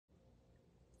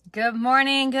Good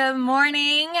morning. Good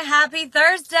morning. Happy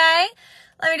Thursday.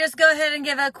 Let me just go ahead and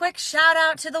give a quick shout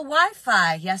out to the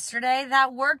Wi-Fi yesterday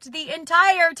that worked the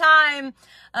entire time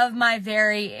of my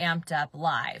very amped up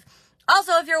live.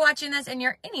 Also, if you're watching this and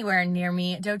you're anywhere near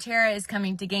me, doTERRA is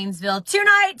coming to Gainesville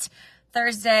tonight,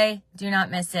 Thursday. Do not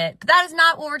miss it. But that is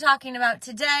not what we're talking about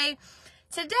today.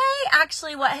 Today,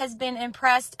 actually, what has been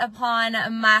impressed upon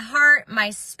my heart, my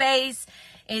space,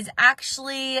 is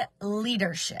actually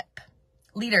leadership.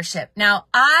 Now,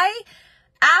 I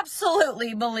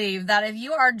absolutely believe that if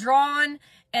you are drawn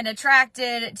and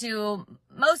attracted to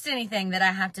most anything that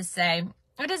I have to say,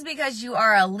 it is because you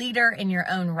are a leader in your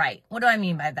own right. What do I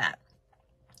mean by that?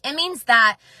 It means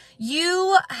that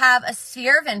you have a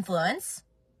sphere of influence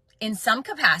in some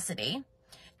capacity,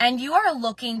 and you are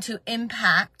looking to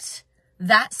impact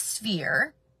that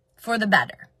sphere for the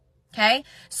better. Okay.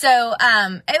 So,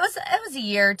 it was a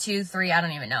year, 2, 3, I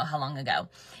don't even know how long ago.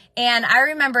 And I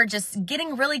remember just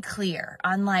getting really clear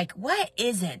on what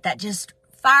is it that just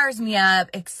fires me up,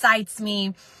 excites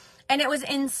me. And it was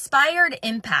Inspired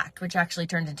Impact, which actually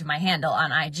turned into my handle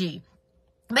on IG.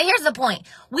 But here's the point.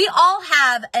 We all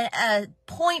have a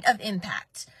point of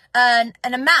impact, an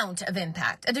amount of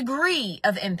impact, a degree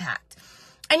of impact.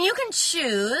 And you can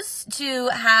choose to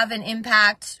have an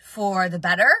impact for the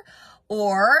better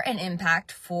or an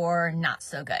impact for not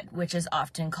so good, which is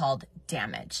often called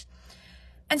damage.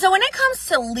 And so when it comes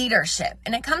to leadership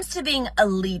and it comes to being a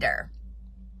leader,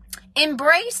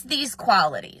 embrace these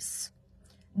qualities.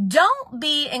 Don't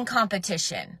be in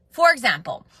competition. For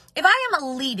example, if I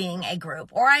am leading a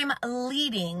group or I'm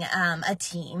leading a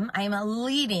team, I'm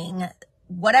leading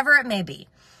whatever it may be,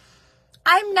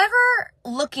 I'm never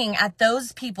looking at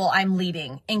those people I'm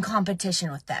leading in competition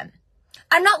with them.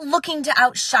 I'm not looking to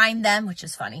outshine them, which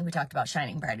is funny. We talked about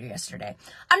shining brighter yesterday.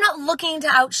 I'm not looking to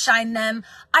outshine them.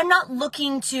 I'm not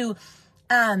looking to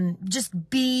just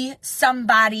be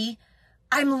somebody.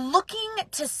 I'm looking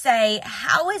to say,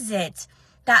 how is it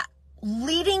that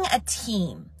leading a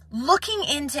team, looking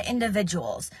into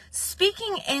individuals,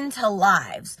 speaking into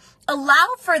lives, allow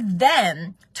for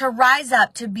them to rise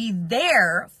up to be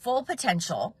their full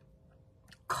potential,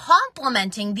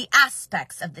 complementing the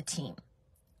aspects of the team,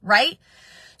 right?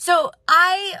 So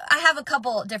I have a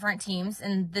couple different teams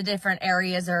in the different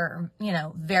areas or,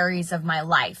 varies of my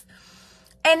life.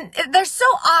 And there's so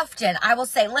often I will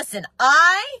say, listen,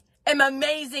 I am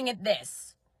amazing at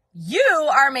this. You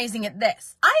are amazing at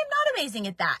this. I am not amazing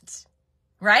at that,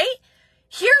 right?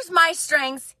 Here's my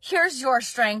strengths. Here's your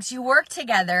strengths. You work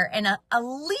together, and a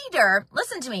leader,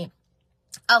 listen to me,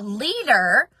 a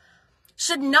leader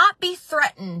should not be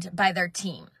threatened by their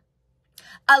team.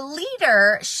 A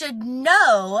leader should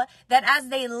know that as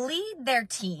they lead their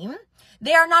team,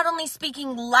 they are not only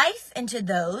speaking life into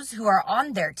those who are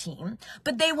on their team,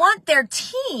 but they want their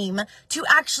team to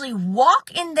actually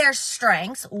walk in their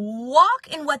strengths, walk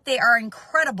in what they are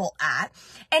incredible at,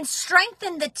 and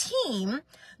strengthen the team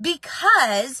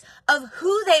because of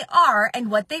who they are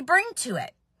and what they bring to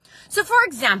it. So for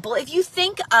example, if you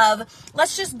think of,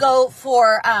 let's go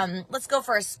for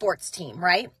a sports team,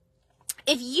 right?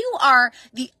 If you are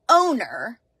the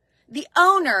owner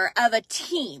of a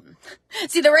team.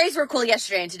 See, the Rays were cool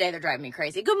yesterday and today they're driving me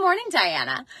crazy. Good morning,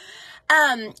 Diana.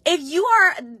 If you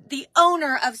are the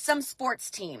owner of some sports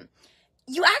team,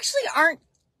 you actually aren't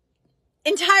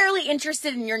entirely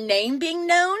interested in your name being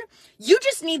known. You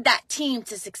just need that team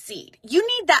to succeed. You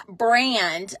need that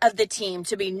brand of the team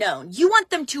to be known. You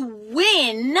want them to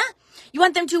win. You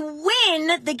want them to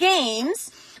win the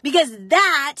games because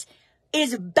that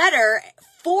is better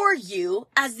for you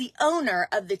as the owner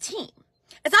of the team.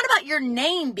 It's not about your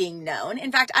name being known.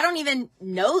 In fact, I don't even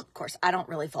know, of course, I don't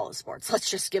really follow sports.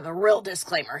 Let's just give a real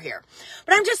disclaimer here.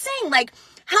 But I'm just saying,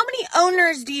 how many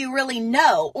owners do you really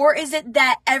know? Or is it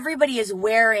that everybody is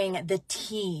wearing the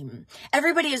team?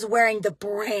 Everybody is wearing the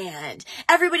brand.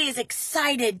 Everybody is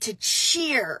excited to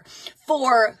cheer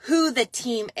for who the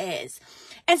team is.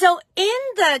 And so in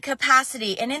the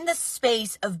capacity and in the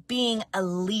space of being a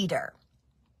leader,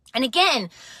 and again,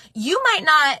 you might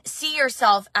not see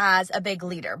yourself as a big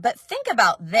leader, but think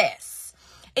about this.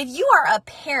 If you are a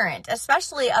parent,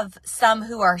 especially of some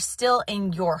who are still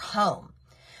in your home,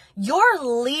 your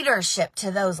leadership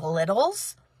to those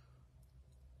littles,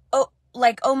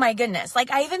 oh my goodness.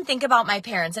 I even think about my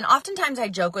parents, and oftentimes I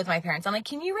joke with my parents. I'm like,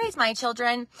 can you raise my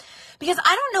children? Because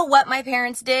I don't know what my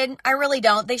parents did. I really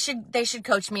don't. They should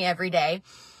coach me every day.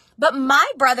 But my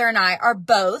brother and I are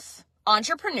both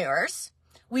entrepreneurs.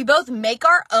 We both make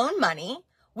our own money.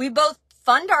 We both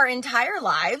fund our entire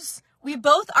lives. We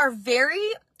both are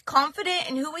very confident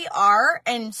in who we are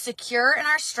and secure in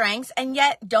our strengths, and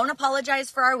yet don't apologize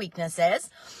for our weaknesses.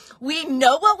 We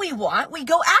know what we want. We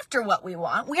go after what we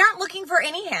want. We aren't looking for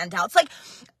any handouts.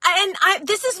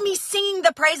 This is me singing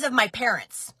the praise of my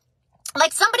parents.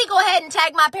 Like, somebody go ahead and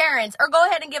tag my parents or go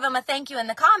ahead and give them a thank you in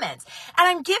the comments. And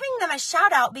I'm giving them a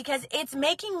shout out because it's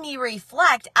making me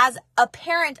reflect as a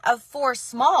parent of 4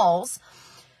 smalls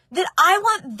that I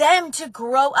want them to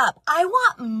grow up. I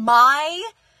want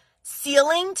my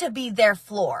ceiling to be their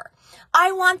floor.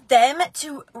 I want them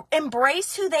to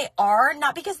embrace who they are,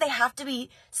 not because they have to be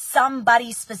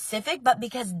somebody specific, but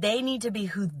because they need to be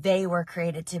who they were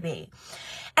created to be.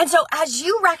 And so as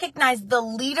you recognize the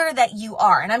leader that you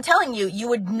are, and I'm telling you, you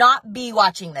would not be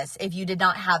watching this if you did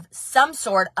not have some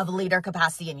sort of leader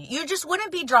capacity in you. You just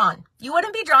wouldn't be drawn. You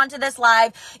wouldn't be drawn to this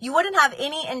live. You wouldn't have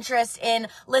any interest in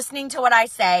listening to what I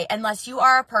say unless you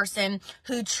are a person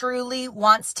who truly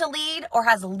wants to lead or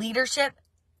has leadership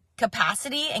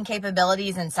capacity and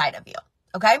capabilities inside of you.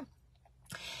 Okay?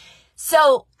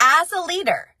 So as a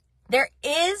leader,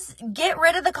 get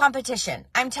rid of the competition.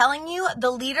 I'm telling you,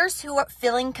 the leaders who are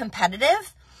feeling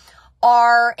competitive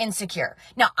are insecure.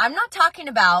 Now, I'm not talking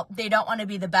about they don't want to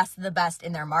be the best of the best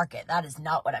in their market. That is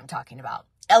not what I'm talking about.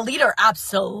 A leader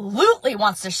absolutely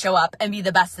wants to show up and be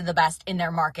the best of the best in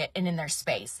their market and in their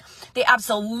space. They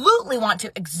absolutely want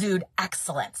to exude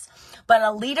excellence. But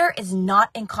a leader is not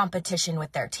in competition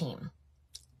with their team.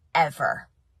 Ever.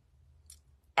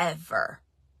 Ever.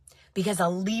 Because a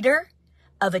leader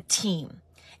of a team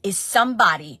is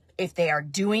somebody, if they are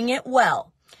doing it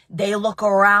well, they look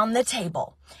around the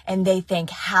table and they think,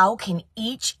 how can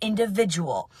each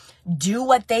individual do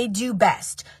what they do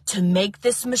best to make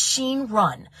this machine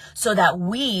run so that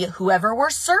we, whoever we're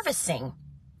servicing,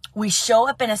 we show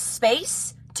up in a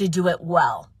space to do it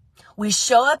well. We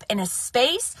show up in a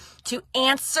space to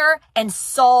answer and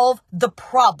solve the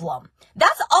problem.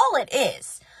 That's all it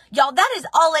is. Y'all, that is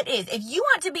all it is. If you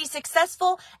want to be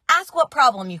successful, ask what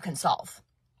problem you can solve.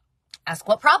 Ask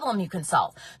what problem you can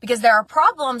solve, because there are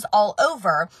problems all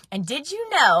over. And did you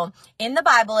know in the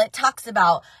Bible, it talks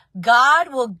about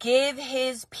God will give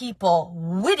his people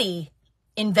witty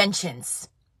inventions.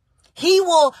 He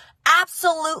will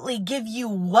absolutely give you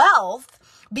wealth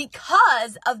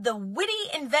because of the witty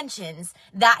inventions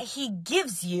that he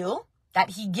gives you.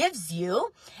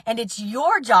 And it's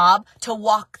your job to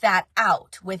walk that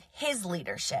out with his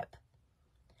leadership.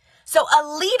 So a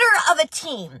leader of a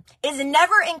team is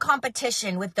never in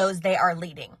competition with those they are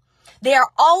leading. They are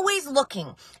always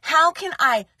looking, how can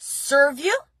I serve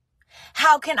you?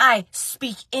 How can I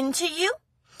speak into you?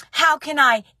 How can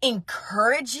I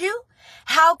encourage you?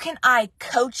 How can I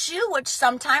coach you? Which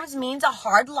sometimes means a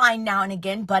hard line now and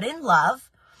again, but in love.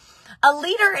 A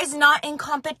leader is not in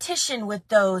competition with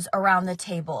those around the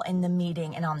table, in the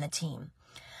meeting, and on the team.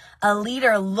 A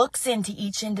leader looks into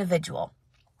each individual,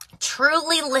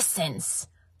 truly listens.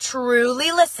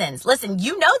 Listen,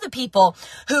 you know the people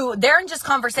who they're in just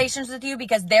conversations with you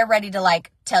because they're ready to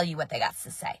tell you what they got to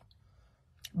say.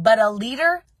 But a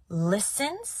leader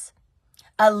listens.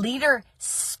 A leader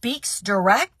speaks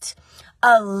direct.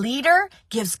 A leader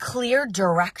gives clear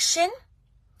direction.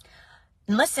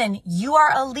 And listen, you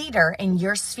are a leader in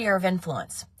your sphere of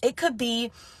influence. It could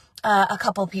be a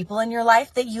couple people in your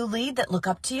life that you lead that look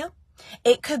up to you.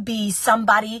 It could be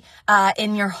somebody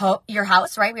in your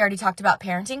house, right? We already talked about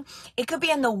parenting. It could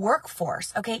be in the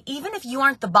workforce, okay? Even if you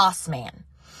aren't the boss man,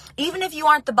 even if you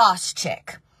aren't the boss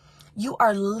chick, you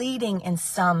are leading in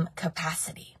some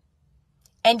capacity.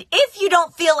 And if you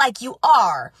don't feel like you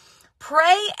are,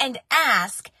 pray and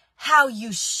ask how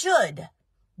you should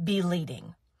be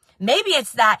leading. Maybe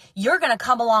it's that you're going to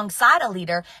come alongside a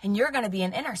leader and you're going to be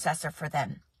an intercessor for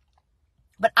them.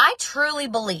 But I truly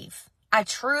believe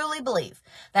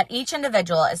that each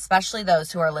individual, especially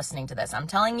those who are listening to this, I'm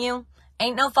telling you,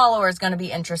 ain't no follower is going to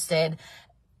be interested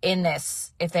in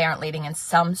this if they aren't leading in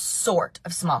some sort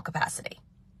of small capacity.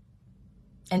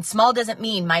 And small doesn't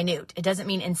mean minute. It doesn't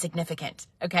mean insignificant,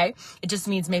 okay? It just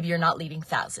means maybe you're not leading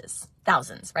thousands,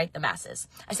 right? The masses.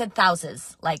 I said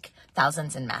thousands, like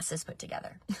thousands and masses put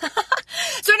together.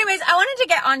 So anyways, I wanted to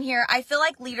get on here. I feel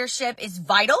like leadership is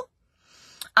vital.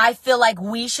 I feel like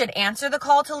we should answer the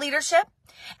call to leadership.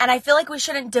 And I feel like we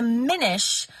shouldn't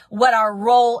diminish what our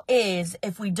role is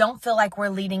if we don't feel like we're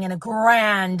leading in a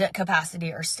grand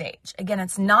capacity or stage. Again,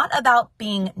 it's not about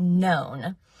being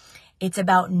known. It's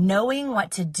about knowing what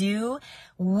to do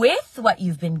with what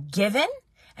you've been given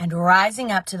and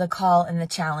rising up to the call and the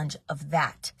challenge of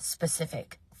that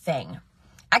specific thing.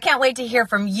 I can't wait to hear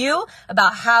from you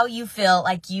about how you feel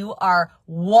like you are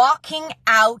walking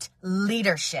out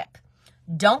leadership.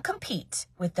 Don't compete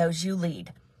with those you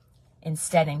lead.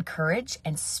 Instead, encourage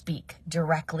and speak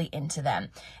directly into them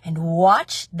and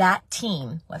watch that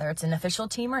team, whether it's an official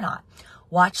team or not,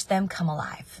 watch them come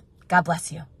alive. God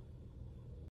bless you.